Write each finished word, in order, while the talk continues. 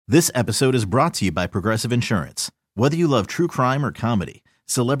This episode is brought to you by Progressive Insurance. Whether you love true crime or comedy,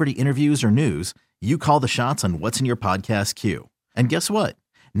 celebrity interviews or news, you call the shots on what's in your podcast queue. And guess what?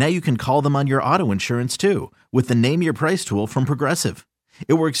 Now you can call them on your auto insurance too with the Name Your Price tool from Progressive.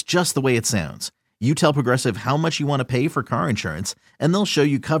 It works just the way it sounds. You tell Progressive how much you want to pay for car insurance, and they'll show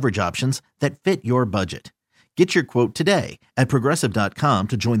you coverage options that fit your budget. Get your quote today at Progressive.com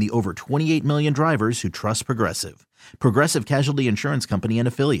to join the over 28 million drivers who trust Progressive. Progressive Casualty Insurance Company and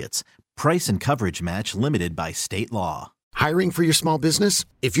Affiliates. Price and coverage match limited by state law. Hiring for your small business?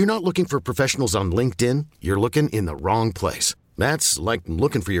 If you're not looking for professionals on LinkedIn, you're looking in the wrong place. That's like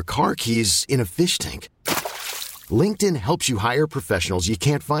looking for your car keys in a fish tank. LinkedIn helps you hire professionals you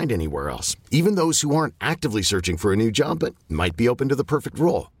can't find anywhere else, even those who aren't actively searching for a new job but might be open to the perfect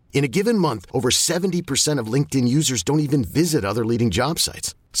role. In a given month, over 70% of LinkedIn users don't even visit other leading job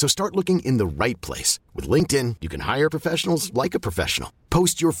sites. So start looking in the right place. With LinkedIn, you can hire professionals like a professional.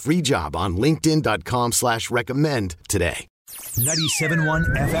 Post your free job on linkedin.com/recommend today. 97.1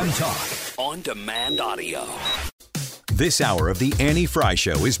 FM Talk. On demand audio. This hour of the Annie Frey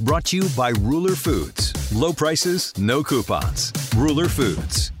Show is brought to you by Ruler Foods. Low prices, no coupons. Ruler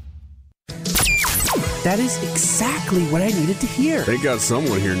Foods. That is exactly what I needed to hear. They got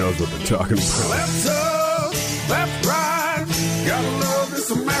someone here knows what they're talking about. Left up, left right, gotta love this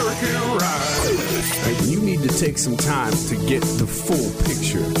American ride. You need to take some time to get the full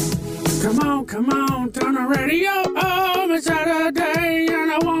picture. Come on, turn the radio on. It's Saturday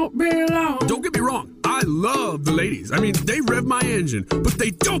and I won't be long. Don't get me wrong, I love the ladies. I mean, they rev my engine, but they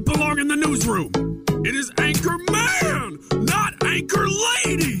don't belong in the newsroom. It is Anchor Man, not Anchor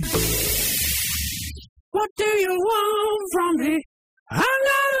Lady. What do you want from me? I'm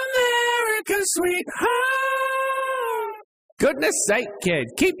not America's sweetheart. Goodness sake, kid,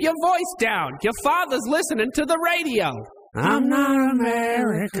 keep your voice down. Your father's listening to the radio. I'm not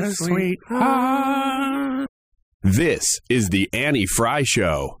America's sweetheart. This is the Annie Frey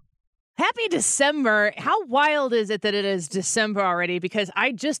Show. Happy December. How wild is it that it is December already? Because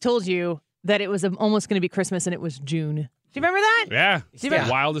I just told you that it was almost going to be Christmas and it was June. Do you remember that? Yeah. It's the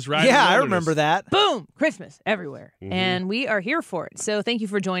wildest ride. Yeah, I remember that. Boom. Christmas everywhere. Mm-hmm. And we are here for it. So thank you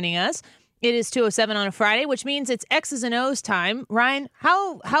for joining us. It is 2:07 on a Friday, which means it's X's and O's time. Ryan,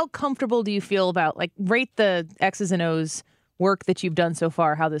 how comfortable do you feel about, rate the X's and O's work that you've done so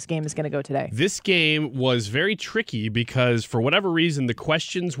far, how this game is going to go today? This game was very tricky because for whatever reason, the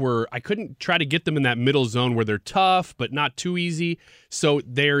questions I couldn't try to get them in that middle zone where they're tough, but not too easy. So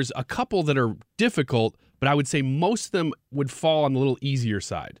there's a couple that are difficult, but I would say most of them would fall on the little easier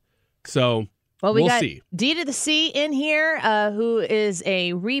side. So we got see. D to the C in here, who is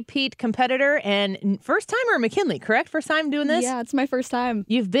a repeat competitor and first timer at McKinley, correct? First time doing this? Yeah, it's my first time.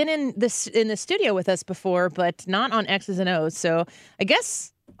 You've been in the studio with us before, but not on X's and O's. So I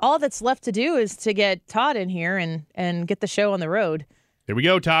guess all that's left to do is to get Todd in here and get the show on the road. Here we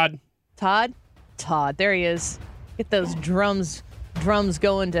go, Todd. Todd, there he is. Get those drums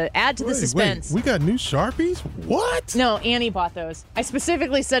going to add to the suspense. Wait, we got new Sharpies? What? No, Annie bought those. I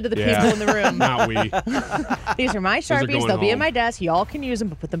specifically said to the people in the room. Not we. These are my Sharpies. They'll be in my desk. Y'all can use them,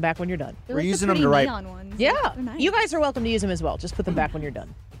 but put them back when you're done. We're using them to write. Ones. Yeah. Nice. You guys are welcome to use them as well. Just put them back when you're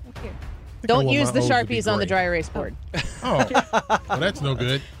done. Okay. Don't use the Sharpies on the dry erase board. Oh, well, that's no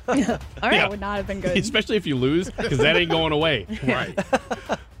good. All right. That would not have been good. Especially if you lose, because that ain't going away. Right.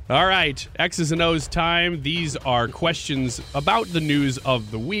 All right, X's and O's time. These are questions about the news of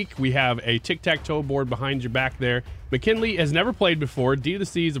the week. We have a tic-tac-toe board behind your back there. McKinley has never played before. D to the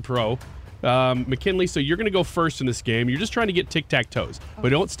C is a pro. McKinley, so you're going to go first in this game. You're just trying to get tic-tac-toes, but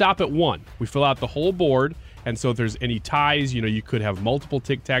don't stop at one. We fill out the whole board, and so if there's any ties, you could have multiple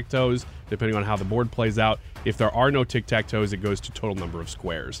tic-tac-toes, depending on how the board plays out. If there are no tic-tac-toes, it goes to total number of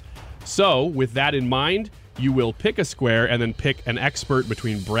squares. So with that in mind, you will pick a square and then pick an expert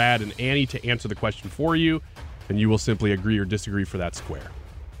between Brad and Annie to answer the question for you, and you will simply agree or disagree for that square.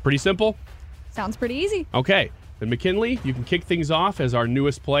 Pretty simple? Sounds pretty easy. Okay. Then McKinley, you can kick things off as our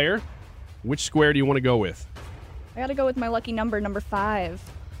newest player. Which square do you want to go with? I got to go with my lucky number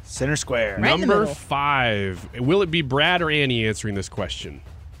 5. Center square. Right in the Number middle. 5. Will it be Brad or Annie answering this question?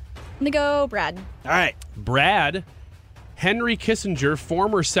 I'm going to go Brad. All right. Brad, Henry Kissinger,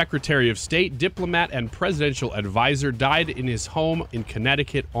 former Secretary of State, diplomat, and presidential advisor, died in his home in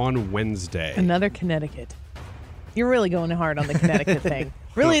Connecticut on Wednesday. Another Connecticut. You're really going hard on the Connecticut thing.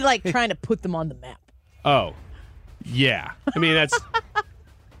 Really trying to put them on the map. Oh, yeah. I mean, that's...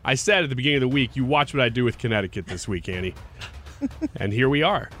 I said at the beginning of the week, you watch what I do with Connecticut this week, Annie. And here we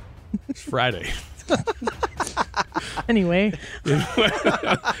are. It's Friday. Anyway.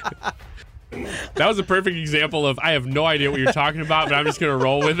 That was a perfect example of I have no idea what you're talking about, but I'm just going to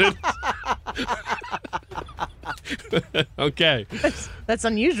roll with it. Okay. That's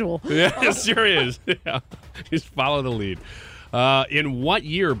unusual. Yeah, it sure is. Yeah. Just follow the lead. In what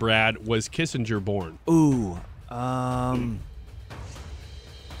year, Brad, was Kissinger born? Ooh.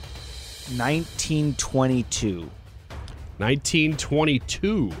 1922.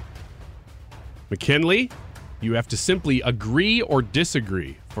 1922. McKinley, you have to simply agree or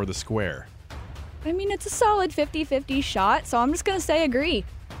disagree for the square. I mean, it's a solid 50-50 shot, so I'm just going to say agree.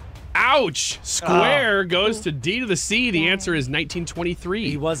 Ouch! Square goes to D to the C. The answer is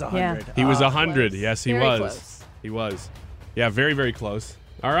 1923. He was 100. He was 100. Close. Yes, he Very was. close. He was. Yeah, very, very close.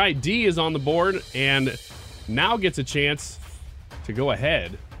 All right, D is on the board and now gets a chance to go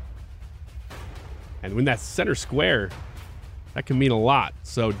ahead. And when that center square, that can mean a lot.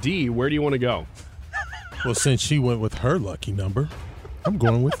 So, D, where do you want to go? Well, since she went with her lucky number, I'm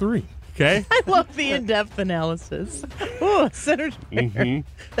going with 3. Okay. I love the in-depth analysis. Ooh, center square.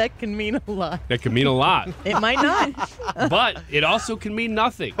 That can mean a lot. That can mean a lot. It might not. But it also can mean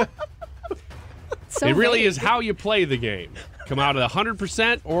nothing. So it really vague. is how you play the game. Come out at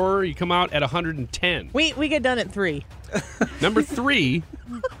 100% or you come out at 110. We get done at 3. Number 3.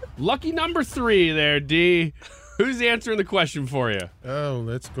 Lucky number 3 there, D. Who's answering the question for you? Oh,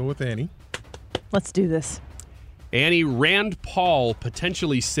 let's go with Annie. Let's do this. Annie, Rand Paul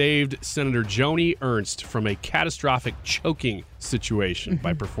potentially saved Senator Joni Ernst from a catastrophic choking situation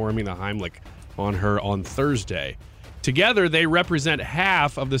by performing the Heimlich on her on Thursday. Together, they represent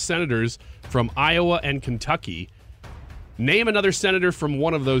half of the senators from Iowa and Kentucky. Name another senator from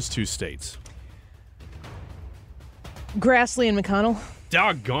one of those two states. Grassley and McConnell.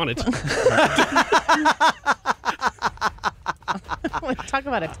 Doggone it. Talk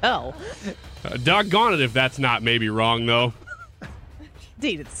about a tell. Doggone it if that's not maybe wrong, though.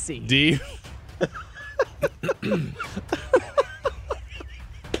 D to the C. D.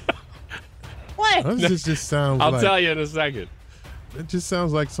 What? This just sounds I'll like, tell you in a second. It just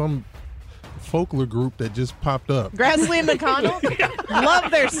sounds like some folklore group that just popped up. Grassley and McConnell?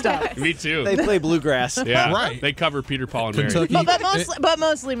 Love their stuff. Me too. They play bluegrass. Yeah, Right. They cover Peter, Paul, and Mary. Kentucky, But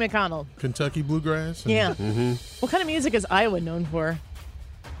mostly McConnell. Kentucky bluegrass. and- Yeah. Mm-hmm. What kind of music is Iowa known for?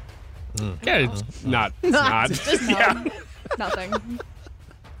 Yeah, it's not. It's not. Just Yeah. Nothing.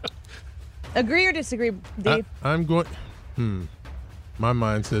 Agree or disagree, Dave? I'm going. My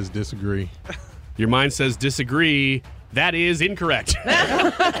mind says disagree. Your mind says disagree. That is incorrect.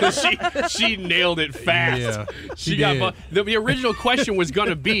 she nailed it fast. Yeah, she she got did. the original question was going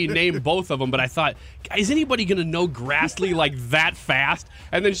to be name both of them, but I thought, is anybody going to know Grassley like that fast?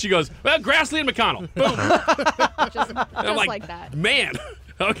 And then she goes, well, Grassley and McConnell. Boom. Just I'm like that. Man.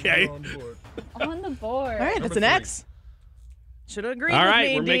 Okay. On the board. All right, that's an X. Should have agreed All with right,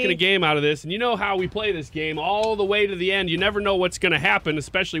 me, we're D. making a game out of this. And you know how we play this game all the way to the end. You never know what's going to happen,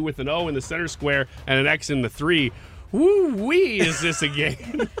 especially with an O in the center square and an X in the 3. Woo-wee, is this a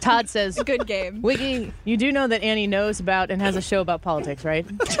game? Todd says, Good game. Wiggy, you do know that Annie knows about and has a show about politics, right?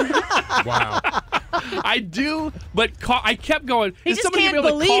 Wow. I do, but I kept going. He Is just somebody can't able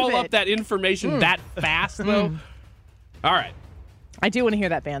to believe call it. up that information that fast, though? All right. I do want to hear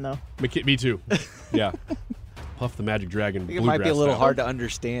that band, though. Me too. Yeah. Puff the Magic Dragon. I think it might be a little hard to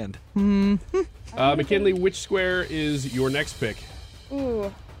understand. McKinley, which square is your next pick?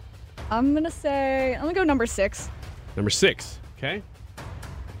 Ooh. I'm going to go number 6. Number 6. Okay.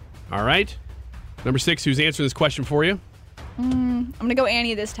 All right. Number 6, who's answering this question for you? I'm going to go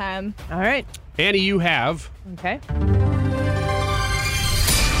Annie this time. All right. Annie, you have Okay.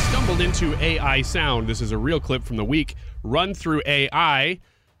 stumbled into AI sound. This is a real clip from the week. Run through AI.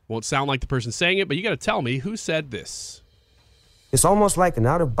 Won't sound like the person saying it, but you got to tell me who said this. It's almost like an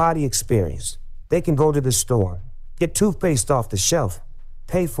out-of-body experience. They can go to the store, get toothpaste off the shelf,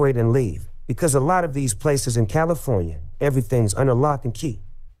 pay for it and leave. Because a lot of these places in California, everything's under lock and key.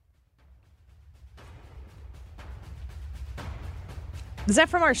 Is that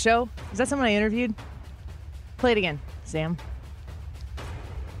from our show? Is that someone I interviewed? Play it again, Sam.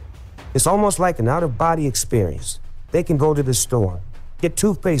 It's almost like an out-of-body experience. They can go to the store, get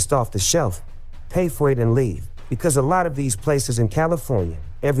toothpaste off the shelf, pay for it and leave. Because a lot of these places in California,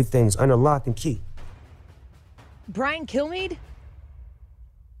 everything's under lock and key. Brian Kilmeade?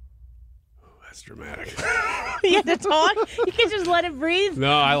 That's dramatic. You had to talk? You can't just let it breathe?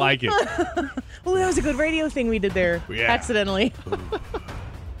 No, I like it. Well, that was a good radio thing we did there. Yeah. Accidentally.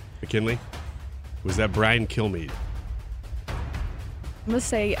 McKinley, was that Brian Kilmeade? I'm going to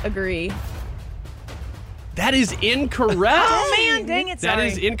say agree. That is incorrect. Oh, man, dang it, That sorry.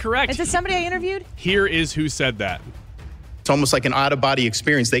 is incorrect. Is this somebody I interviewed? Here is who said that. It's almost like an out-of-body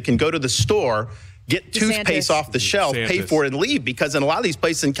experience. They can go to the store, get toothpaste off the shelf, pay for it, and leave. Because in a lot of these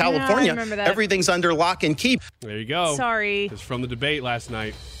places in California, everything's under lock and key. There you go. Sorry. It's from the debate last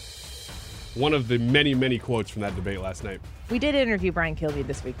night. One of the many, many quotes from that debate last night. We did interview Brian Kilby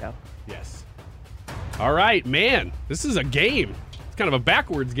this week, though. Yes. All right, man. This is a game. It's kind of a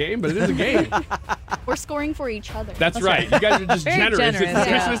backwards game, but it is a game. We're scoring for each other. That's right. You guys are just generous. It's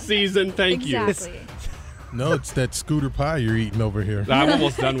Christmas season. Thank you. Exactly. No, it's that scooter pie you're eating over here. I'm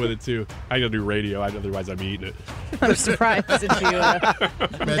almost done with it, too. I got to do radio. Otherwise, I'd be eating it. I'm surprised at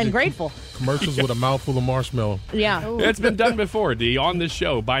you and grateful. Commercials with a mouthful of marshmallow. Yeah. It's been done before, D, on this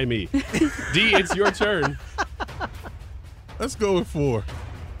show by me. D, it's your turn. Let's go with 4.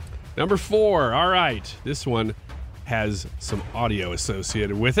 Number 4. All right. This one has some audio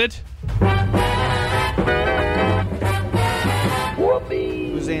associated with it.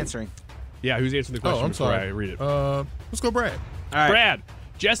 Who's answering? Yeah, who's answering the question I'm before sorry. I read it? Let's go, Brad. All right. Brad,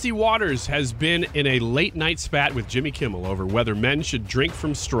 Jesse Waters has been in a late-night spat with Jimmy Kimmel over whether men should drink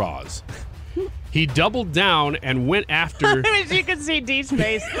from straws. He doubled down and went after... I wish you could see Dee's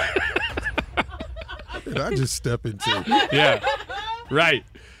face. Did I just step into? Yeah, right.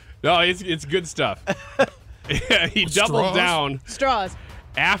 No, it's good stuff. He doubled down. Straws.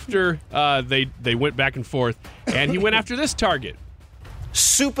 After they went back and forth, and he went after this target.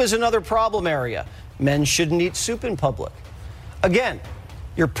 Soup is another problem area. Men shouldn't eat soup in public. Again,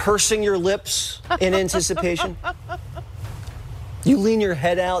 you're pursing your lips in anticipation. You lean your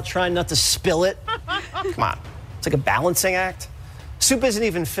head out, trying not to spill it. Come on. It's like a balancing act. Soup isn't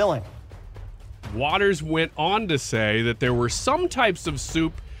even filling. Waters went on to say that there were some types of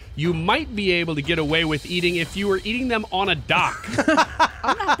soup you might be able to get away with eating if you were eating them on a dock.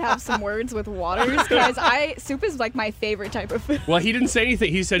 I'm gonna have to have some words with Waters because soup is like my favorite type of food. Well, he didn't say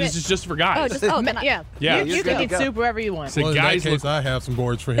anything. He said it's just for guys. Yeah. You can eat soup wherever you want. So well, in guys that case, I have some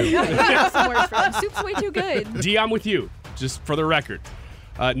words for him. I have some words for him. Soup's way too good. D, I'm with you, just for the record.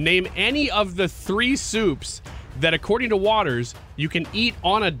 Name any of the 3 soups that, according to Waters, you can eat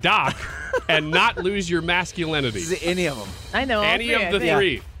on a dock and not lose your masculinity. Any of them. I know. Any of the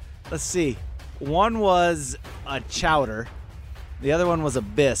 3. Yeah. Let's see. One was a chowder. The other one was a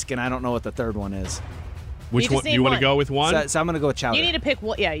bisque, and I don't know what the third one is. Which one? You want to go with one? So I'm going to go with chowder. You need to pick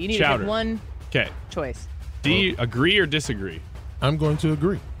one. Yeah, you need to pick one choice. Do you agree or disagree? I'm going to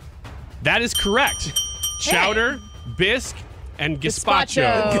agree. That is correct. Chowder, bisque, and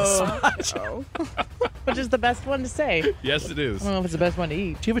gazpacho. Which is the best one to say. Yes, it is. I don't know if it's the best one to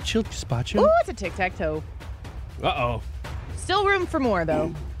eat. Do you have a chilled gazpacho? Ooh, it's a tic-tac-toe. Uh-oh. Still room for more,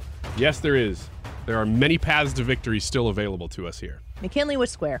 though. Yes, there is. There are many paths to victory still available to us here. McKinley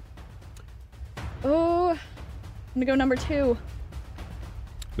was square. Oh, I'm going to go number 2.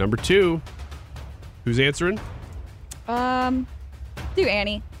 Number 2. Who's answering? Do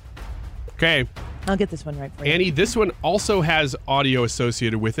Annie. Okay. I'll get this one right for you. Annie, this one also has audio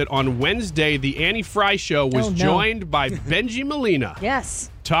associated with it. On Wednesday, the Annie Frey Show was joined by Benji Molina. Yes.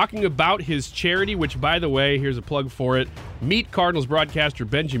 Talking about his charity, which, by the way, here's a plug for it. Meet Cardinals broadcaster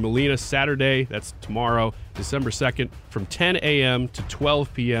Benji Molina Saturday, that's tomorrow, December 2nd, from 10 a.m. to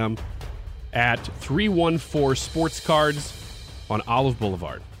 12 p.m. at 314 Sports Cards on Olive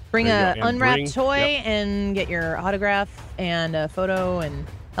Boulevard. Bring an unwrapped toy and get your autograph and a photo and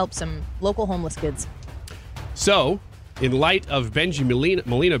help some local homeless kids. So, in light of Benji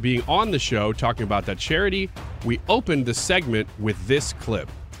Molina being on the show talking about that charity, we opened the segment with this clip.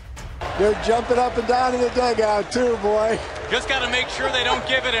 They're jumping up and down in the dugout, too, boy. Just got to make sure they don't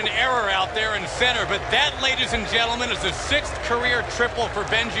give it an error out there in center. But that, ladies and gentlemen, is the 6th career triple for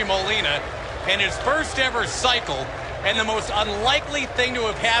Benji Molina and his first ever cycle and the most unlikely thing to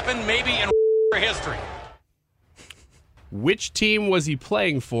have happened maybe in history. Which team was he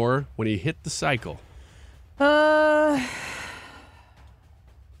playing for when he hit the cycle?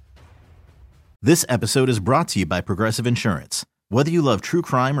 This episode is brought to you by Progressive Insurance. Whether you love true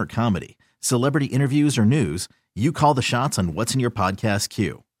crime or comedy, celebrity interviews or news, you call the shots on what's in your podcast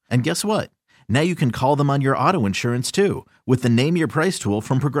queue. And guess what? Now you can call them on your auto insurance too with the Name Your Price tool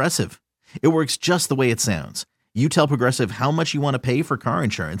from Progressive. It works just the way it sounds. You tell Progressive how much you want to pay for car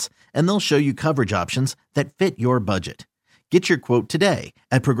insurance, and they'll show you coverage options that fit your budget. Get your quote today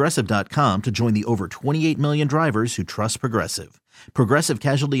at Progressive.com to join the over 28 million drivers who trust Progressive. Progressive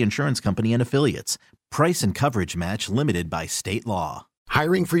Casualty Insurance Company and Affiliates. Price and coverage match limited by state law.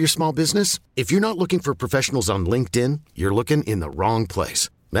 Hiring for your small business? If you're not looking for professionals on LinkedIn, you're looking in the wrong place.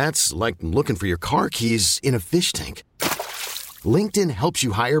 That's like looking for your car keys in a fish tank. LinkedIn helps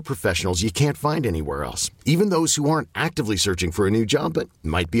you hire professionals you can't find anywhere else, even those who aren't actively searching for a new job but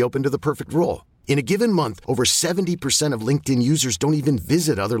might be open to the perfect role. In a given month, over 70% of LinkedIn users don't even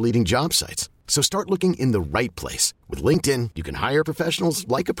visit other leading job sites. So start looking in the right place. With LinkedIn, you can hire professionals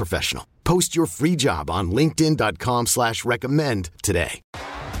like a professional. Post your free job on linkedin.com/recommend today.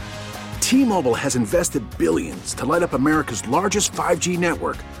 T-Mobile has invested billions to light up America's largest 5G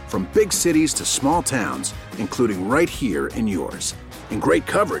network, from big cities to small towns, including right here in yours. And great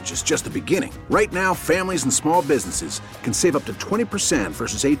coverage is just the beginning. Right now, families and small businesses can save up to 20%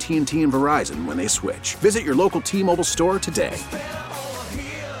 versus AT&T and Verizon when they switch. Visit your local T-Mobile store today.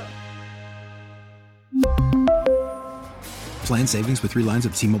 Plan savings with 3 lines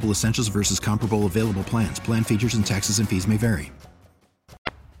of T-Mobile Essentials versus comparable available plans. Plan features and taxes and fees may vary.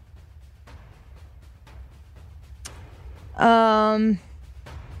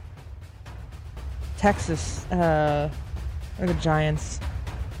 Texas, or the Giants.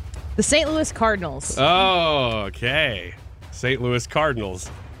 The St. Louis Cardinals. Oh, okay. St. Louis Cardinals.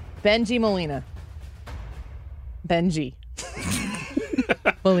 Benji Molina. Benji.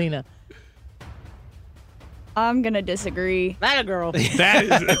 Molina. I'm going to disagree. That a girl.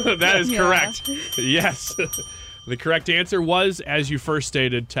 That is Yeah. correct. Yes. The correct answer was, as you first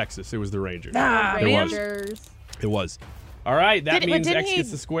stated, Texas. It was the Rangers. Rangers. It was. All right, that means X gets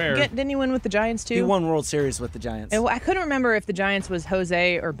the square. Didn't he win with the Giants, too? He won World Series with the Giants. I couldn't remember if the Giants was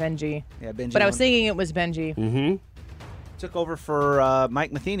Jose or Benji. Yeah, Benji But I was won. thinking it was Benji. Mm-hmm. Took over for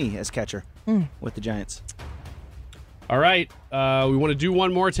Mike Matheny as catcher with the Giants. All right, we want to do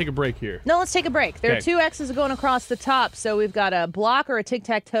one more. Take a break here. No, let's take a break. There are Okay. 2 X's going across the top, so we've got a block or a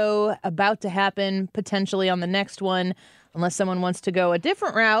tic-tac-toe about to happen potentially on the next one, unless someone wants to go a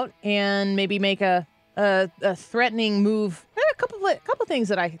different route and maybe make a threatening move. There are a couple things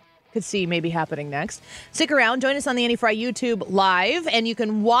that I could see maybe happening next. Stick around. Join us on the Annie Frey YouTube live, and you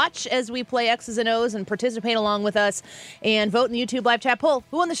can watch as we play X's and O's and participate along with us and vote in the YouTube live chat poll.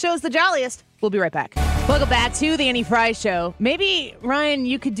 Who on the show is the jolliest? We'll be right back. Welcome back to the Annie Frey Show. Maybe, Ryan,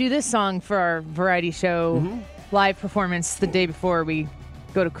 you could do this song for our variety show live performance the day before we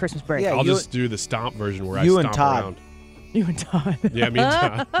go to Christmas break. I'll just do the stomp version where I you stomp and Todd. around. You and Todd. Yeah, me and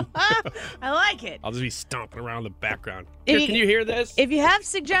Todd. I like it. I'll just be stomping around in the background. If Here, can you hear this? If you have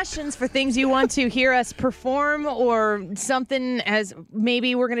suggestions for things you want to hear us perform or something, as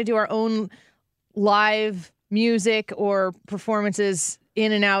maybe we're going to do our own live music or performances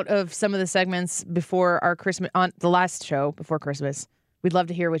in and out of some of the segments before our Christmas, on the last show before Christmas, we'd love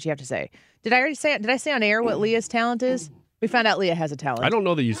to hear what you have to say. Did I say on air what Leah's talent is? We found out Leah has a talent. I don't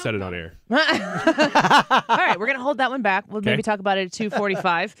know that you said it on air. All right, we're going to hold that one back. We'll maybe talk about it at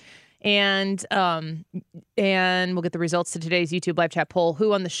 2:45. And we'll get the results to today's YouTube live chat poll.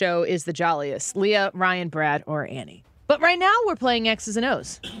 Who on the show is the jolliest? Leah, Ryan, Brad, or Annie? But right now we're playing X's and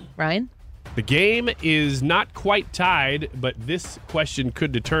O's. Ryan? The game is not quite tied, but this question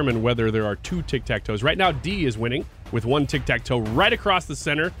could determine whether there are 2 tic-tac-toes. Right now, D is winning with 1 tic-tac-toe right across the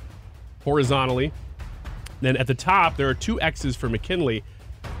center, horizontally. Then at the top, there are 2 X's for McKinley,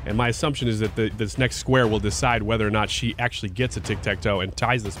 and my assumption is that this next square will decide whether or not she actually gets a tic-tac-toe and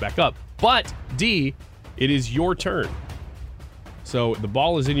ties this back up. But, D, it is your turn. So the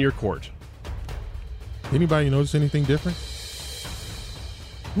ball is in your court. Anybody notice anything different?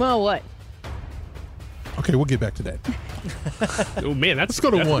 Well, what? Okay, we'll get back to that. Oh, man, Let's go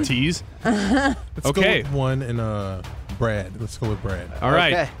to that's 1. a tease. Let's Okay. go with 1 and Brad. Let's go with Brad. All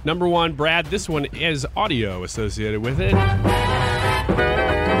right. Okay. Number 1, Brad. This one is audio associated with it.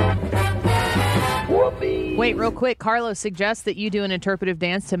 Wait, real quick. Carlos suggests that you do an interpretive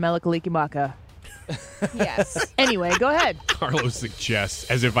dance to Melakalikimaka. Yes. Anyway, go ahead. Carlos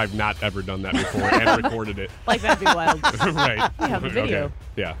suggests, as if I've not ever done that before and recorded it. Like, that'd be wild. Right. We have a video. Okay.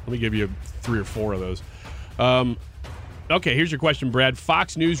 Yeah. Let me give you 3 or 4 of those. Okay, here's your question, Brad.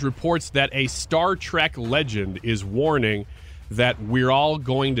 Fox News reports that a Star Trek legend is warning that we're all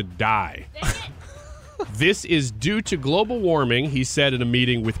going to die. This is due to global warming, he said in a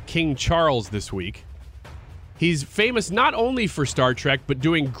meeting with King Charles this week. He's famous not only for Star Trek, but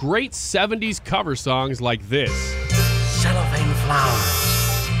doing great 70s cover songs like this. Cellophane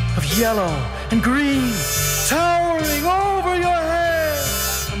flowers of yellow and green towering over your head.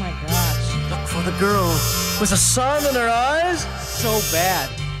 Oh my gosh. Look for the girl with the sun in her eyes. So bad.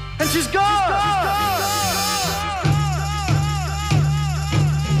 And she's gone.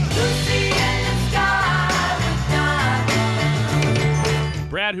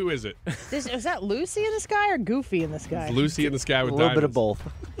 Brad, who is it? Is that Lucy in the Sky or Goofy in the Sky? It's Lucy in the Sky with A little bit of diamonds.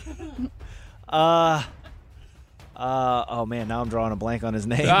 both. Oh man, now I'm drawing a blank on his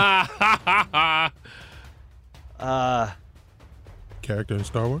name. Character in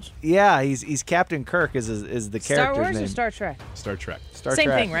Star Wars? Yeah, he's Captain Kirk is the character's Star Wars name. or Star Trek? Star Trek. Star Same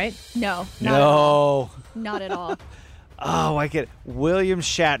Trek. thing, right? No. No. Not at all. Oh, I get it. William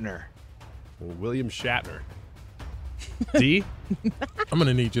Shatner. William Shatner. D? I'm going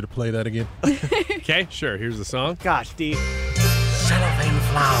to need you to play that again. Okay, sure. Here's the song. Gosh, D. Cellophane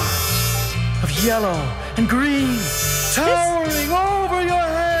flowers of yellow and green towering over your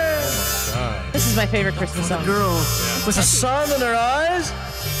head. This is my favorite Christmas song. The girl with the sun in her eyes,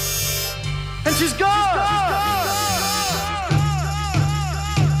 and she's gone.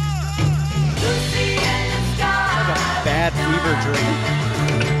 Bad fever dream.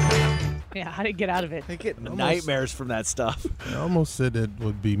 Yeah, how to get out of it? I get nightmares from that stuff. I almost said that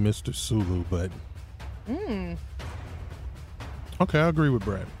would be Mr. Sulu, but okay, I agree with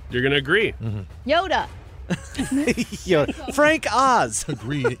Brad. You're going to agree. Yoda. Yo, Frank Oz.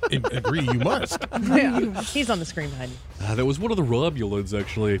 Agree, you must. He's on the screen behind you. That was one of the Romulans,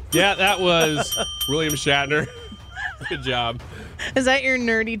 actually. Yeah, that was William Shatner. Good job. Is that your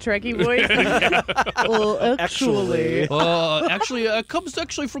nerdy Trekkie voice? Well, actually. Actually, it comes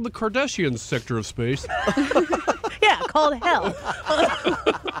actually from the Kardashian sector of space. Yeah, called hell.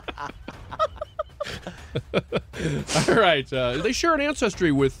 All right. They share an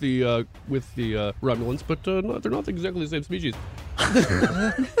ancestry with the Romulans, but they're not exactly the same species.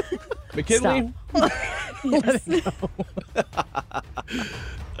 McKinley?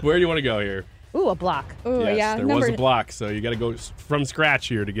 Where do you want to go here? Ooh, a block. Ooh, yes, yeah. there was a block, so you got to go from scratch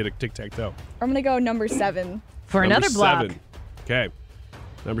here to get a tic-tac-toe. I'm going to go number 7. For Number another block. 7. Okay.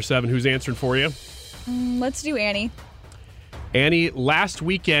 Number 7, who's answering for you? Let's do Annie. Annie, last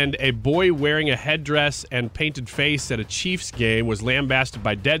weekend, a boy wearing a headdress and painted face at a Chiefs game was lambasted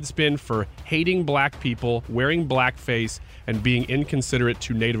by Deadspin for hating black people, wearing blackface, and being inconsiderate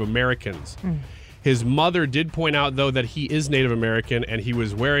to Native Americans. His mother did point out, though, that he is Native American and he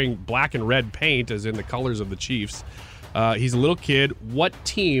was wearing black and red paint, as in the colors of the Chiefs. He's a little kid. What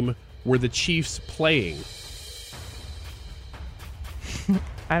team were the Chiefs playing?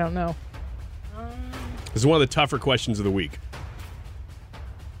 I don't know. This is one of the tougher questions of the week.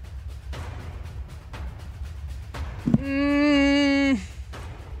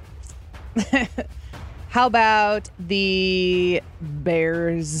 How about the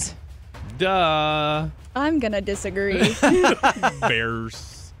Bears? Duh. I'm going to disagree.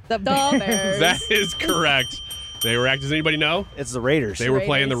 Bears. The Bears. That is correct. They were acting. Does anybody know? It's the Raiders. They were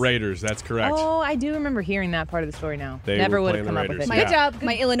playing the Raiders. That's correct. Oh, I do remember hearing that part of the story now. They Never were would have playing come the up with it. Raiders. Good job.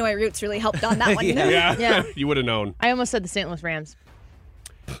 My Illinois roots really helped on that one. Yeah. You would have known. I almost said the St. Louis Rams,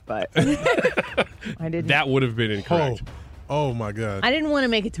 but I didn't. That would have been incorrect. Oh my God. I didn't want to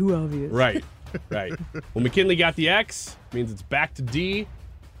make it too obvious. Right. Well, McKinley got the X. Means it's back to D.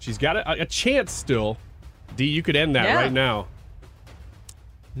 She's got a chance still. D, you could end that right now.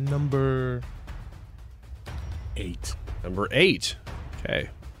 Number 8. Number 8. Okay.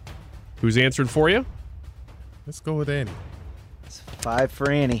 Who's answered for you? Let's go with Annie. 5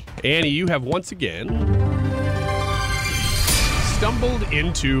 for Annie. Annie, you have once again stumbled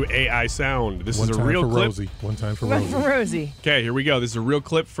into AI sound. This is a real clip. Rosie. One time for One Rosie. for Rosie. Okay, here we go. This is a real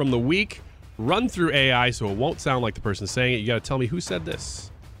clip from the week. Run through AI so it won't sound like the person saying it. You got to tell me who said this.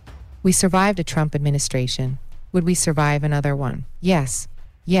 We survived a Trump administration. Would we survive another one? Yes.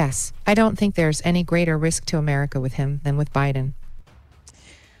 Yes. I don't think there's any greater risk to America with him than with Biden.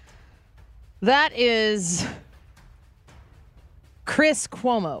 That is Chris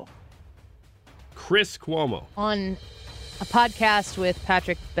Cuomo. Chris Cuomo. On a podcast with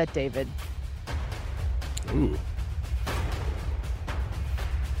Patrick Bet-David. Ooh.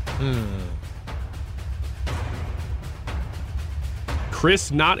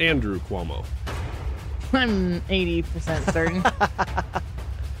 Chris, not Andrew Cuomo. I'm 80% certain.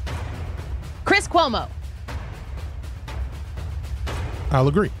 Chris Cuomo. I'll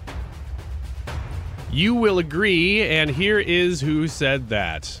agree. You will agree, and here is who said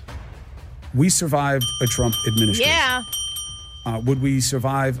that. We survived a Trump administration. Yeah. Would we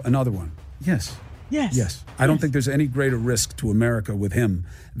survive another one? Yes. Yes. Yes. I don't think there's any greater risk to America with him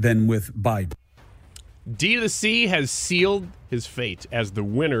than with Biden. D to the C has sealed his fate as the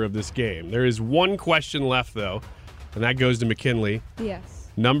winner of this game. There is one question left, though, and that goes to McKinley. Yes.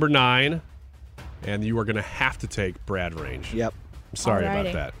 Number 9, and you are going to have to take Brad Range. Yep. I'm sorry Alrighty.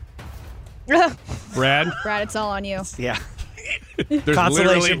 about that. Brad? Brad, it's all on you. Yeah. There's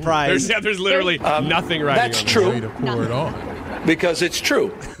Consolation prize. There's literally nothing riding That's on true. Way to pour it on. Because it's true.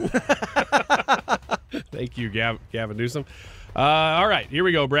 Thank you, Gavin Newsom. All right, here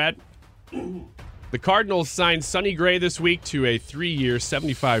we go, Brad. The Cardinals signed Sonny Gray this week to a 3-year,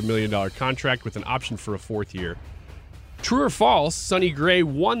 $75 million contract with an option for a 4th year. True or false, Sonny Gray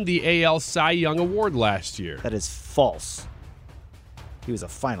won the AL Cy Young Award last year. That is false. He was a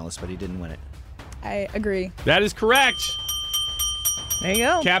finalist, but he didn't win it. I agree. That is correct. There you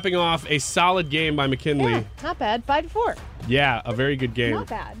go. Capping off a solid game by McKinley. Yeah, not bad. 5-4. Yeah, a very good game. Not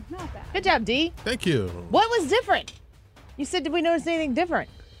bad. Not bad. Good job, D. Thank you. What was different? You said, did we notice anything different?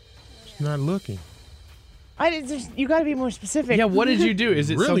 She's not looking. You got to be more specific. Yeah, what did you do? Is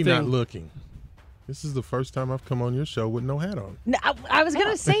it really something... not looking? This is the first time I've come on your show with no hat on. No, I was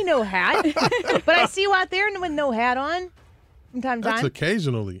going to say no hat, but I see you out there with no hat on from time to time. That's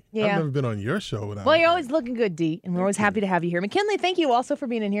occasionally. Yeah. I've never been on your show without Well, you're always looking good, D, and we're always happy to have you here. McKinley, thank you also for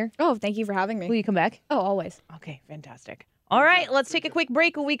being in here. Oh, thank you for having me. Will you come back? Oh, always. Okay, fantastic. All right, let's take a quick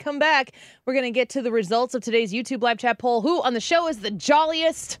break. When we come back, we're going to get to the results of today's YouTube live chat poll. Who on the show is the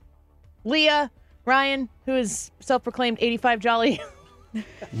jolliest? Leah, Ryan, who is self-proclaimed 85 jolly,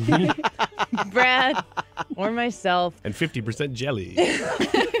 Brad, or myself. And 50% jelly.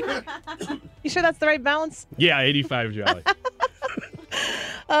 You sure that's the right balance? Yeah, 85 jolly.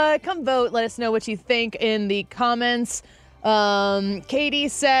 Come vote. Let us know what you think in the comments. Katie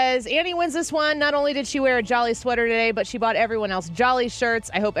says, Annie wins this one. Not only did she wear a jolly sweater today, but she bought everyone else jolly shirts.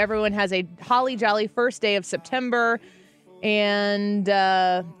 I hope everyone has a holly jolly first day of September. And,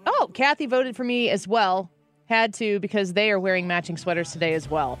 Kathy voted for me as well. Had to, because they are wearing matching sweaters today as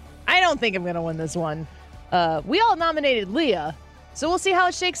well. I don't think I'm going to win this one. We all nominated Leah, so we'll see how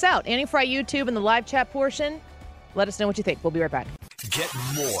it shakes out. Annie Frey YouTube in the live chat portion. Let us know what you think. We'll be right back. Get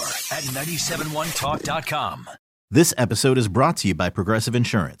more at 971talk.com. This episode is brought to you by Progressive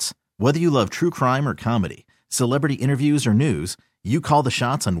Insurance. Whether you love true crime or comedy, celebrity interviews or news, you call the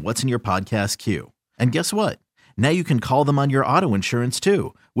shots on what's in your podcast queue. And guess what? Now you can call them on your auto insurance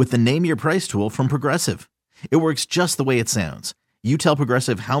too with the Name Your Price tool from Progressive. It works just the way it sounds. You tell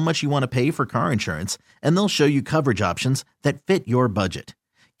Progressive how much you want to pay for car insurance, and they'll show you coverage options that fit your budget.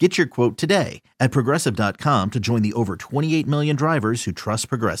 Get your quote today at Progressive.com to join the over 28 million drivers who trust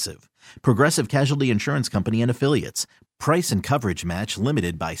Progressive. Progressive Casualty Insurance Company and Affiliates. Price and coverage match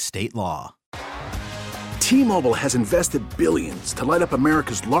limited by state law. T-Mobile has invested billions to light up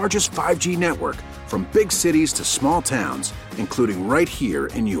America's largest 5G network, from big cities to small towns, including right here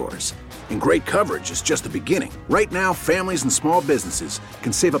in yours. And great coverage is just the beginning. Right now, families and small businesses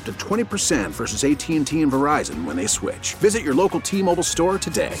can save up to 20% versus AT&T and Verizon when they switch. Visit your local T-Mobile store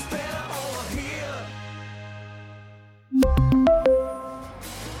today.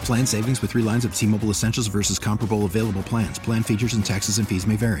 Plan savings with 3 lines of T-Mobile Essentials versus comparable available plans. Plan features and taxes and fees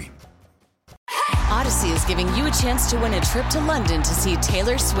may vary. Odyssey is giving you a chance to win a trip to London to see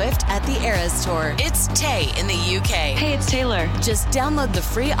Taylor Swift at the Eras Tour. It's Tay in the UK. Hey, it's Taylor. Just download the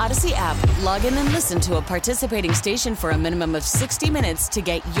free Odyssey app, log in and listen to a participating station for a minimum of 60 minutes to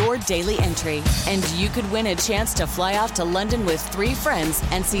get your daily entry. And you could win a chance to fly off to London with 3 friends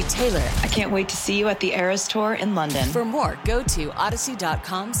and see Taylor. I can't wait to see you at the Eras Tour in London. For more, go to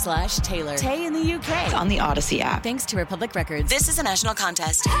odyssey.com/Taylor. Tay in the UK. On the Odyssey app. Thanks to Republic Records. This is a national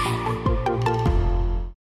contest.